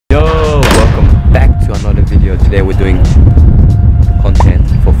today we're doing content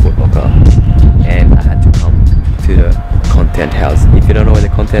for Footlocker, and I had to come to the content house. If you don't know where the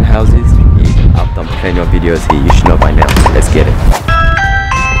content house is, I've done plenty of videos here, you should know by now. Let's get it.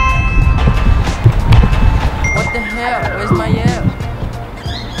 What the hell? Where's Mael?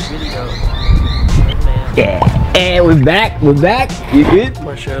 Really though. Yeah, and we're back, You good?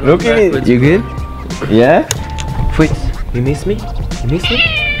 Look at it, you good? Yeah? Wait, you miss me? You miss me?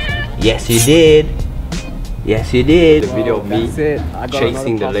 Yes you did. Yes you did. The video of me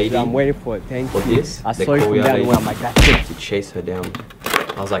chasing the lady. I'm waiting for it. Thank you. This, I saw you from that one. I'm like, that's it. To chase her down.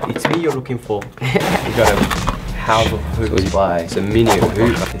 I was like, it's me you're looking for. You got a Houseofhoops by. It's a mini hoop.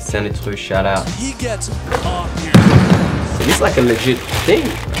 They send it through, shout out. He gets up here. So this is like a legit thing.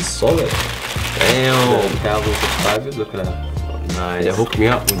 It's solid. Damn. 1,000 subscribers, look at that. Nice. They hooked me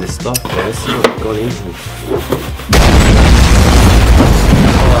up with this stuff. Yeah, let's see what's gone in here.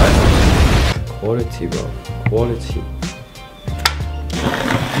 Alright. Quality, bro. Quality.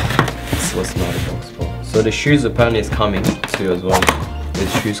 This was not a box bro. So the shoes apparently is coming too as well.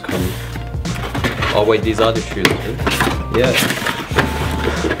 There's shoes coming. Oh wait, these are the shoes, I think. Yeah.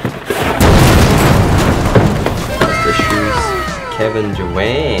 That's the shoes. Kevin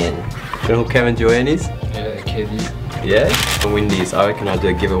Joanne. Do you know who Kevin Joanne is? Yeah, KD. Yeah? To win these, I reckon I'll do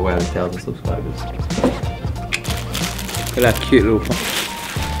a giveaway on 1,000 subscribers. Look at that cute little.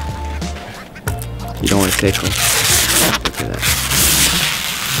 You don't want to take off. Look at that.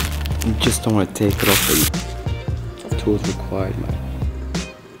 You just don't want to take it off, but tools required, man.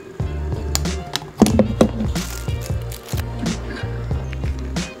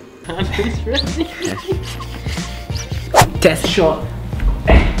 Test shot.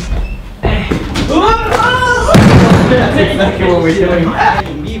 That's exactly what we're doing.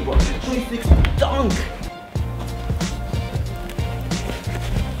 26 dunk.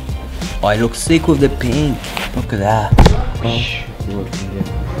 Oh, I look sick with the pink. Look at that.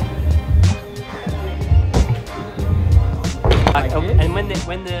 And when the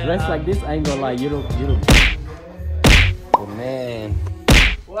Dressed like this, I ain't gonna lie. You look. Oh man.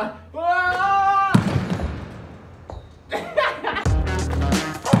 What?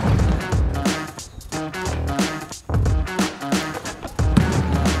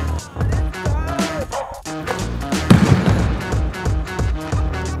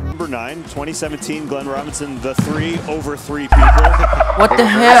 Number 9, 2017, Glenn Robinson, the 3 over 3 people. What the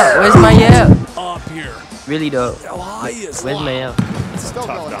hell? Where's Mael? Up here. Really though. How high is Where's Mael? It's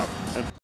tucked up.